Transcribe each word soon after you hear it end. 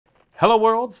Hello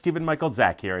world, Stephen Michael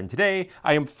Zach here, and today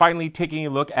I am finally taking a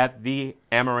look at the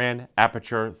Amaran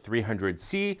Aputure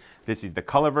 300C. This is the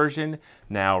color version.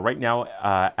 Now, right now,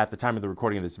 at the time of the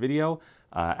recording of this video,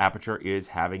 Aputure is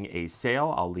having a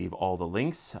sale. I'll leave all the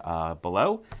links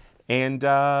below. And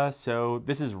so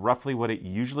this is roughly what it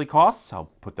usually costs. I'll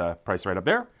put the price right up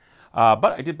there.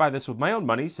 But I did buy this with my own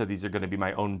money, so these are going to be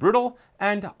my own brutal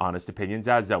and honest opinions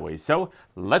as always. So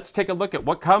let's take a look at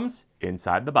what comes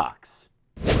inside the box.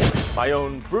 My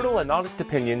own brutal and honest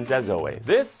opinions as always.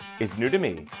 This is new to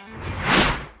me.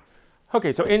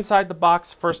 Okay, so inside the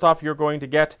box, first off, you're going to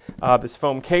get this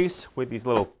foam case with these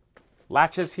little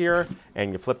latches here,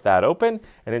 and you flip that open,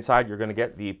 and inside you're going to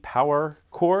get the power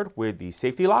cord with the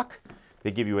safety lock.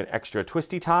 They give you an extra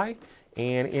twisty tie,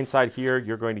 and inside here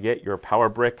you're going to get your power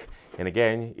brick, and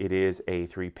again, it is a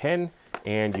 3-pin,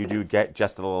 and you do get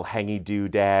just a little hangy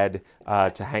doodad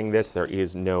to hang this. There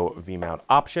is no V-mount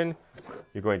option.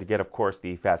 You're going to get, of course,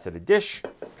 the faceted dish,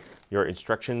 your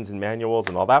instructions and manuals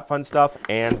and all that fun stuff,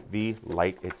 and the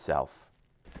light itself.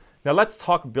 Now let's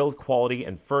talk build quality,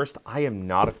 and first, I am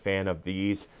not a fan of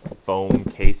these foam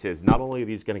cases. Not only are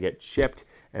these going to get chipped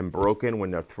and broken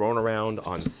when they're thrown around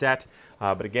on set,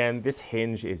 but again, this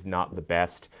hinge is not the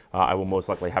best. I will most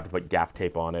likely have to put gaff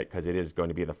tape on it because it is going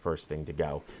to be the first thing to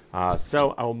go.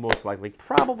 So I will most likely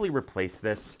probably replace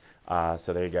this.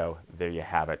 So there you go, there you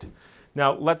have it.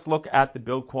 Now let's look at the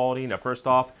build quality. Now first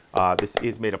off, this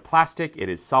is made of plastic. It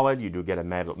is solid. You do get a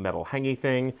metal hangy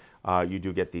thing. You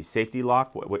do get the safety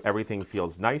lock. Everything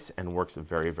feels nice and works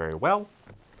very, very well.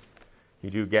 You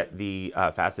do get the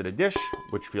faceted dish,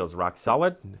 which feels rock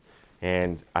solid.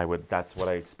 And that's what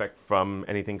I expect from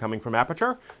anything coming from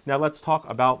Aputure. Now let's talk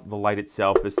about the light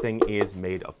itself. This thing is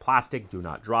made of plastic. Do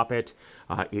not drop it.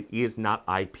 It is not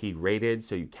IP rated,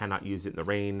 so you cannot use it in the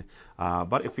rain.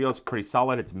 But it feels pretty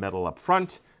solid. It's metal up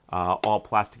front, all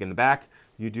plastic in the back.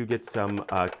 You do get some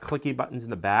clicky buttons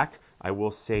in the back. I will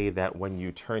say that when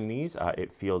you turn these,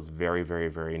 it feels very, very,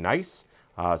 very nice.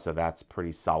 So that's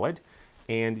pretty solid.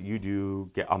 And you do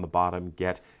get on the bottom,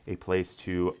 get a place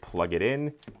to plug it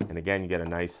in. And again, you get a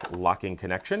nice locking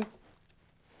connection.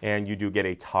 And you do get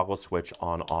a toggle switch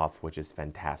on off, which is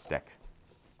fantastic.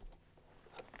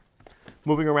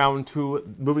 Moving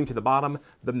to the bottom,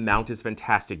 the mount is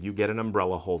fantastic. You get an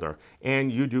umbrella holder,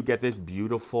 and you do get this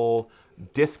beautiful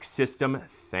disc system.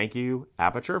 Thank you,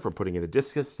 Aputure, for putting in a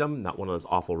disc system, not one of those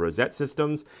awful rosette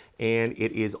systems. And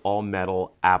it is all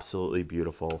metal, absolutely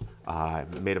beautiful,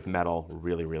 made of metal,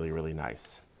 really, really, really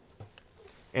nice.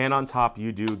 And on top,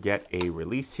 you do get a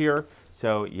release here.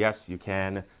 So yes, you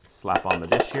can slap on the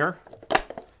dish here,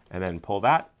 and then pull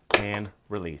that and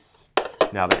release.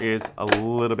 Now there is a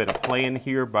little bit of play in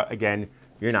here, but again,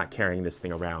 you're not carrying this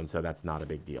thing around, so that's not a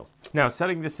big deal. Now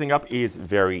setting this thing up is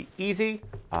very easy.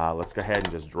 Let's go ahead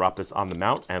and just drop this on the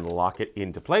mount and lock it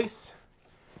into place.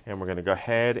 And we're gonna go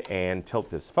ahead and tilt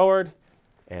this forward,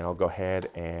 and I'll go ahead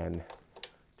and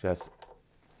just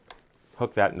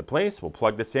hook that into place. We'll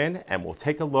plug this in, and we'll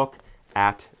take a look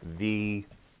at the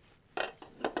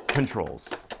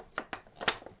controls.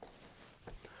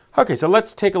 Okay, so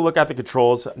let's take a look at the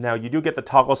controls. Now you do get the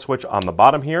toggle switch on the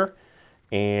bottom here,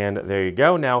 and there you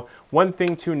go. Now, one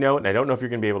thing to note, and I don't know if you're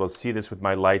gonna be able to see this with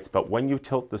my lights, but when you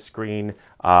tilt the screen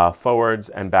forwards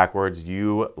and backwards,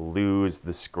 you lose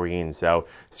the screen. So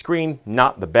screen,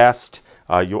 not the best.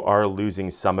 You are losing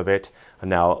some of it.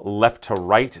 Now, left to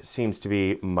right seems to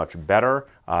be much better.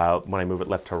 When I move it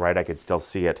left to right, I can still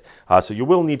see it. So you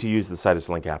will need to use the Sidus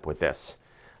Link app with this.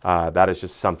 That is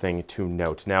just something to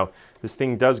note. Now, this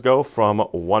thing does go from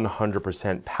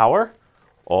 100% power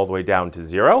all the way down to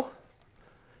 0.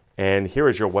 And here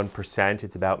is your 1%.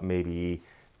 It's about maybe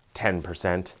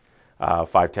 10%,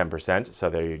 5–10%. So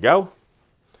there you go.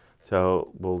 So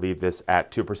we'll leave this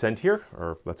at 2% here,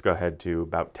 or let's go ahead to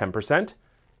about 10%.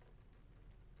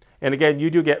 And again, you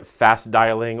do get fast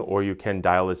dialing, or you can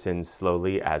dial this in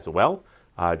slowly as well.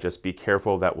 Just be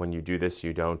careful that when you do this,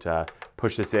 you don't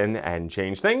push this in and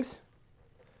change things.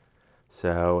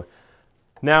 So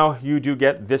now you do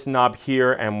get this knob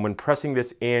here, and when pressing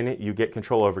this in, you get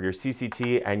control over your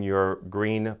CCT and your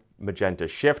green magenta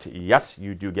shift. Yes,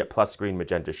 you do get plus green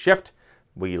magenta shift.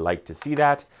 We like to see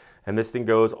that. And this thing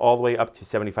goes all the way up to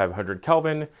 7,500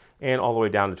 Kelvin and all the way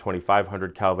down to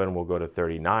 2,500 Kelvin. We'll go to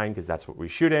 39 because that's what we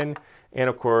shoot in. And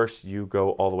of course, you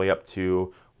go all the way up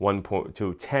to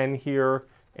 10 here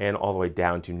and all the way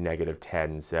down to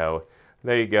 -10. So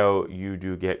there you go. You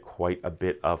do get quite a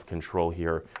bit of control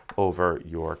here over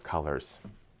your colors.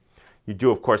 You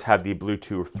do, of course, have the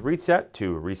Bluetooth reset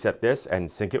to reset this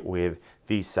and sync it with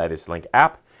the Sidus Link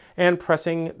app. And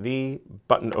pressing the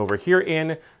button over here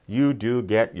in, you do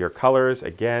get your colors.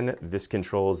 Again, this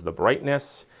controls the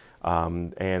brightness.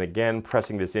 And again,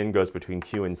 pressing this in goes between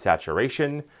hue and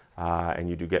saturation. And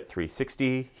you do get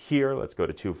 360 here. Let's go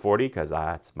to 240 because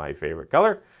that's my favorite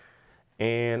color.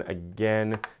 And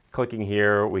again, clicking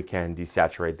here, we can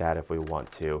desaturate that if we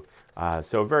want to.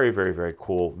 So very, very, very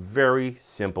cool. Very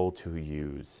simple to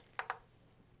use.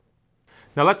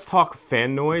 Now let's talk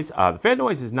fan noise. The fan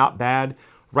noise is not bad.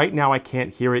 Right now I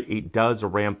can't hear it. It does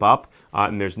ramp up,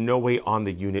 and there's no way on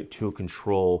the unit to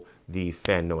control the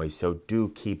fan noise, so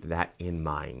do keep that in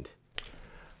mind.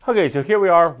 Okay, so here we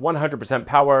are, 100%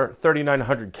 power,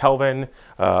 3900 Kelvin,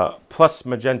 plus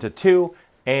magenta 2,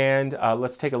 and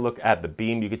let's take a look at the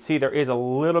beam. You can see there is a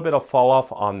little bit of fall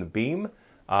off on the beam,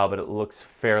 but it looks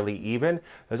fairly even.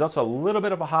 There's also a little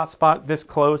bit of a hot spot this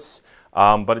close,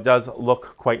 but it does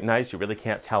look quite nice. You really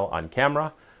can't tell on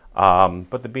camera.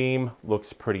 But the beam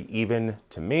looks pretty even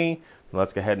to me.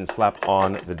 Let's go ahead and slap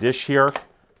on the dish here.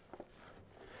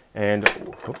 And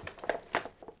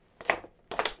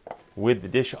with the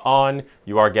dish on,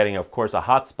 you are getting, of course, a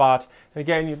hot spot. And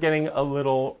again, you're getting a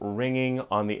little ringing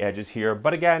on the edges here,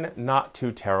 but again, not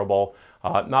too terrible.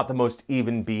 Not the most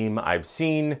even beam I've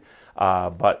seen,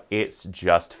 but it's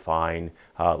just fine.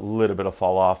 A little bit of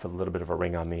fall off, a little bit of a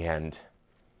ring on the end.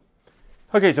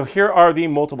 Okay, so here are the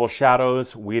multiple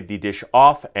shadows with the dish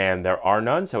off, and there are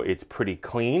none, so it's pretty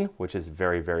clean, which is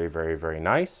very, very, very, very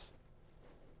nice.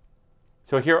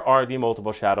 So here are the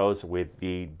multiple shadows with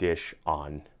the dish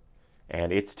on,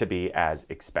 and it's to be as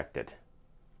expected.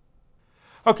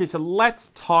 Okay, so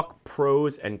let's talk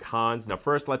pros and cons. Now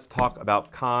first, let's talk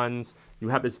about cons. You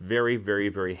have this very, very,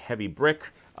 very heavy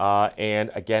brick,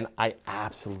 and again, I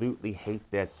absolutely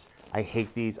hate this. I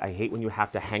hate these. I hate when you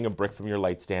have to hang a brick from your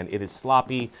light stand. It is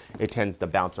sloppy. It tends to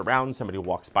bounce around. Somebody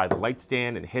walks by the light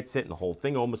stand and hits it and the whole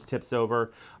thing almost tips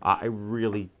over. I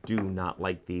really do not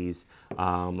like these.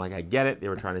 Like I get it, they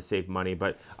were trying to save money,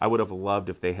 but I would have loved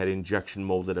if they had injection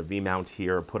molded a V-mount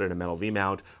here, put in a metal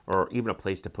V-mount, or even a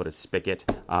place to put a spigot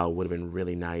would have been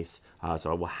really nice.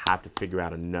 So I will have to figure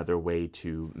out another way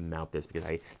to mount this because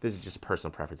this is just a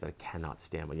personal preference that I cannot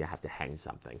stand when you have to hang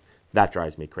something. That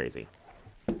drives me crazy.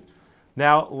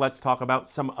 Now let's talk about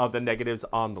some of the negatives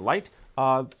on the light.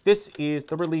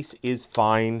 The release is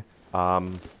fine.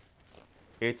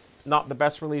 It's not the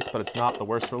best release, but it's not the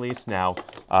worst release. Now,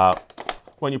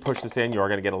 when you push this in, you are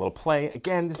going to get a little play.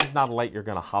 Again, this is not a light you're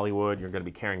going to Hollywood, you're going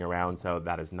to be carrying around, so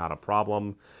that is not a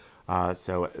problem.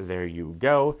 So there you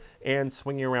go. And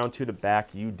swinging around to the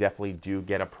back, you definitely do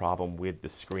get a problem with the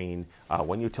screen.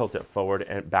 When you tilt it forward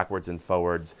and backwards and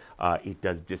forwards, it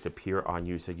does disappear on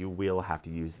you, so you will have to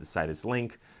use the Sidus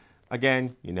Link.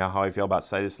 Again, you know how I feel about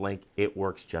Sidus Link. It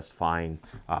works just fine,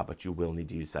 but you will need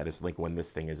to use Sidus Link when this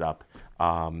thing is up,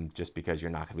 just because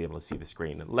you're not going to be able to see the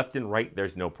screen. Left and right,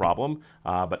 there's no problem,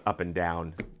 but up and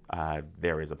down,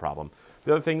 there is a problem.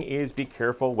 The other thing is be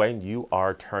careful when you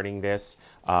are turning this.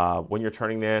 When you're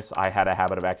turning this, I had a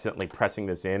habit of accidentally pressing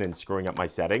this in and screwing up my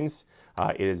settings.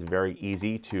 It is very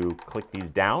easy to click these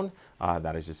down.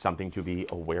 That is just something to be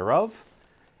aware of.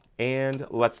 And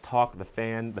let's talk the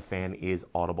fan. The fan is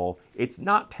audible. It's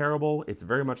not terrible. It's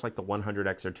very much like the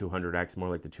 100X or 200X, more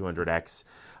like the 200X.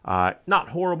 Not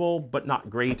horrible, but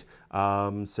not great.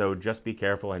 So just be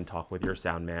careful and talk with your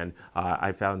sound man.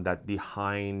 I found that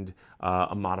behind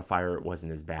a modifier, it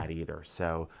wasn't as bad either.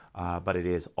 So, but it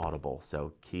is audible,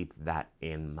 so keep that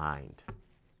in mind.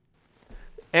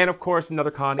 And of course,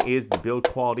 another con is the build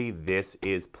quality. This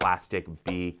is plastic,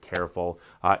 be careful.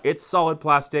 It's solid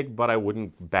plastic, but I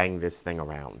wouldn't bang this thing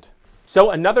around.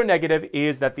 So another negative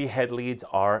is that the head leads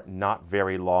are not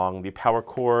very long. The power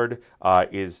cord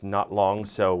is not long,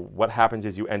 so what happens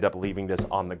is you end up leaving this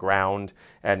on the ground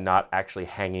and not actually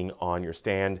hanging on your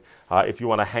stand. If you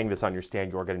want to hang this on your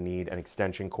stand, you're going to need an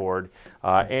extension cord.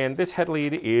 And this head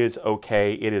lead is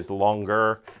okay. It is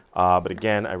longer, but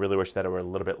again, I really wish that it were a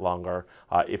little bit longer.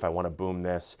 If I want to boom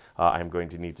this, I'm going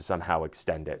to need to somehow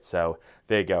extend it. So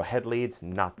there you go, head leads,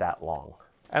 not that long.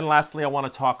 And lastly, I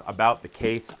want to talk about the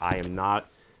case. I am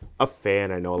not a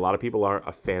fan. I know a lot of people are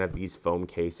a fan of these foam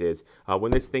cases.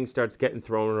 When this thing starts getting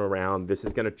thrown around, this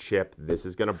is going to chip, this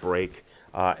is going to break.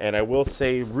 And I will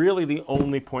say, really the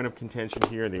only point of contention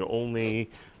here, the only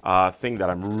thing that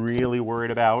I'm really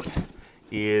worried about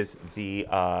is the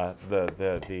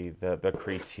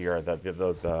crease here,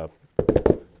 the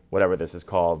whatever this is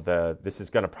called. This is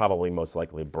going to probably most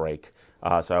likely break.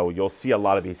 So you'll see a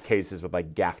lot of these cases with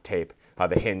like gaff tape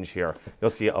the hinge here. You'll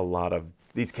see a lot of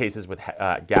these cases with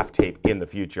gaff tape in the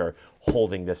future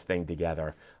holding this thing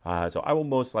together. So I will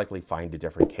most likely find a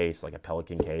different case, like a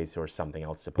Pelican case or something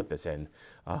else to put this in,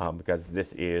 because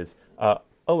this is a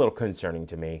little concerning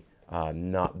to me.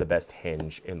 Not the best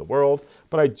hinge in the world,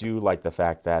 but I do like the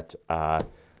fact that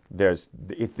this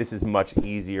is much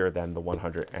easier than the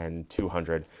 100 and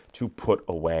 200 to put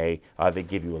away. They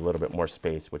give you a little bit more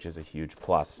space, which is a huge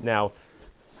plus. Now,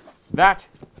 that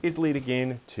is leading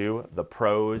into the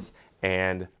pros,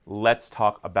 and let's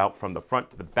talk about from the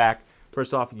front to the back.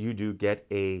 First off, you do get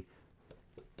a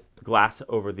glass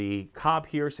over the cob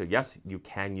here, so yes, you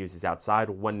can use this outside.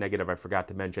 One negative I forgot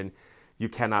to mention, you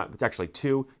cannot, it's actually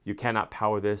two, you cannot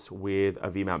power this with a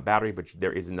V-mount battery, but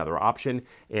there is another option,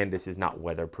 and this is not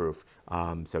weatherproof,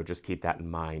 so just keep that in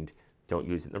mind. Don't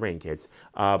use it in the rain, kids.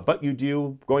 But you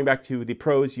do, going back to the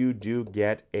pros, you do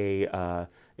get a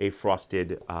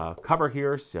frosted cover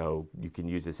here, so you can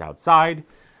use this outside.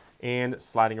 And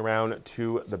sliding around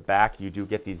to the back, you do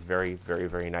get these very, very,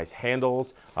 very nice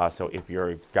handles. So if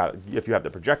you have the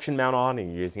projection mount on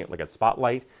and you're using it like a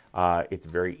spotlight, it's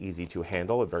very easy to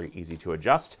handle, very easy to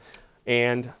adjust.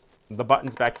 And the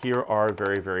buttons back here are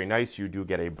very, very nice. You do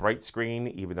get a bright screen,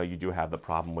 even though you do have the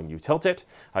problem when you tilt it.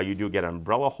 You do get an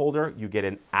umbrella holder. You get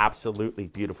an absolutely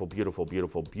beautiful, beautiful,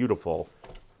 beautiful, beautiful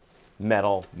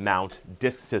metal mount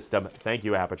disc system. Thank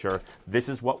you, Aputure. This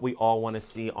is what we all want to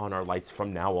see on our lights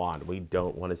from now on. We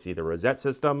don't want to see the rosette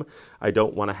system. I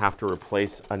don't want to have to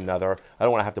replace another. I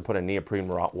don't want to have to put a neoprene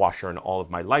washer in all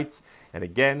of my lights. And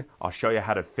again, I'll show you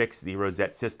how to fix the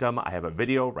rosette system. I have a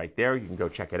video right there. You can go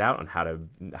check it out on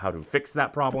how to fix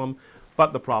that problem.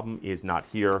 But the problem is not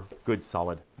here. Good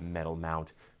solid metal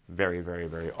mount. Very, very,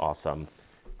 very awesome.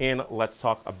 And let's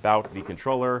talk about the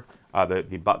controller,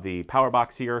 the power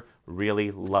box here.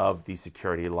 Really love the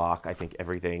security lock. I think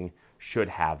everything should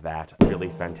have that. Really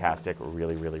fantastic,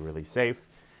 really, really, really safe.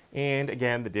 And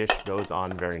again, the dish goes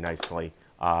on very nicely.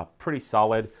 Pretty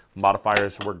solid.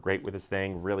 Modifiers work great with this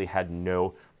thing. Really had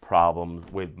no problem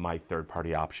with my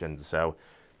third-party options. So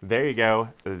there you go.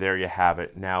 There you have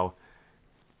it. Now,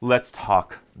 let's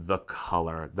talk the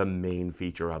color, the main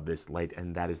feature of this light,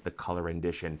 and that is the color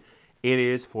rendition. It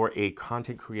is for a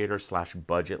content creator /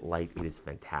 budget light. It is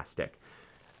fantastic.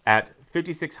 At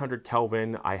 5600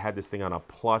 Kelvin, I had this thing on a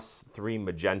 +3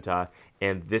 magenta,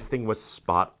 and this thing was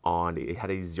spot on. It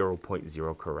had a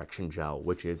 0.0 correction gel,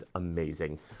 which is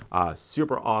amazing.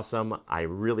 Super awesome. I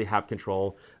really have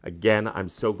control. Again, I'm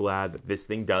so glad that this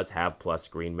thing does have plus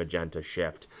green magenta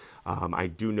shift. I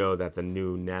do know that the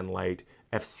new Nanlite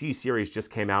FC series just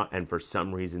came out, and for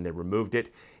some reason they removed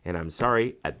it. And I'm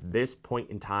sorry, at this point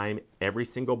in time, every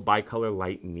single bicolor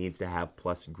light needs to have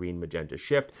plus green magenta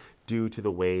shift due to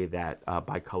the way that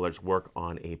bicolors work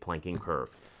on a planking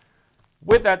curve.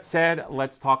 With that said,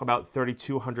 let's talk about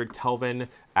 3200 Kelvin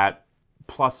at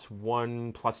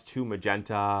 +1, +2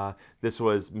 magenta. This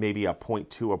was maybe a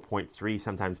 0.2 or 0.3,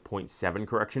 sometimes 0.7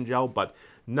 correction gel, but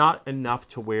not enough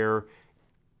to where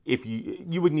if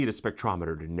you would need a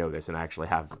spectrometer to know this, and I actually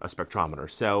have a spectrometer.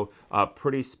 So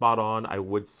pretty spot on. I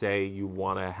would say you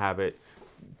want to have it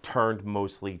turned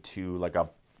mostly to like a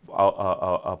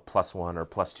 +1 or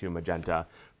 +2 magenta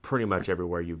pretty much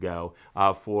everywhere you go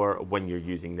for when you're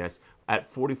using this. At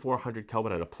 4400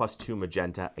 Kelvin at a +2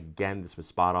 magenta, again, this was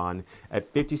spot on. At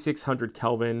 5600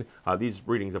 Kelvin, these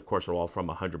readings, of course, are all from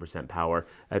 100% power.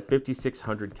 At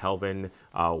 5600 Kelvin,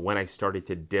 when I started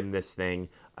to dim this thing,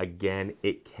 again,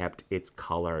 it kept its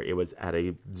color. It was at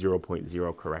a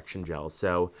 0.0 correction gel.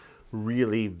 So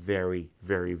really very,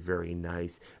 very, very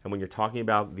nice. And when you're talking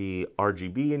about the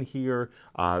RGB in here,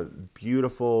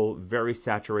 beautiful, very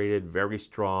saturated, very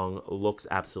strong, looks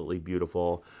absolutely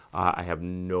beautiful. I have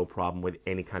no problem with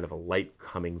any kind of a light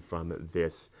coming from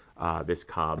this, this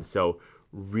cob. So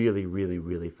really, really,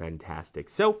 really fantastic.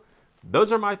 So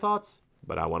those are my thoughts,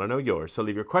 but I want to know yours. So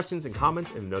leave your questions and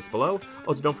comments in the notes below.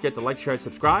 Also, don't forget to like, share, and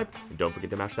subscribe. And don't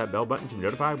forget to mash that bell button to be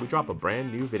notified when we drop a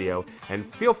brand new video.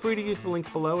 And feel free to use the links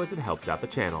below as it helps out the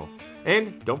channel.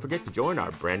 And don't forget to join our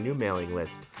brand new mailing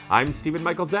list. I'm Stephen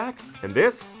Michael Zach, and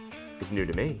this is new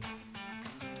to me.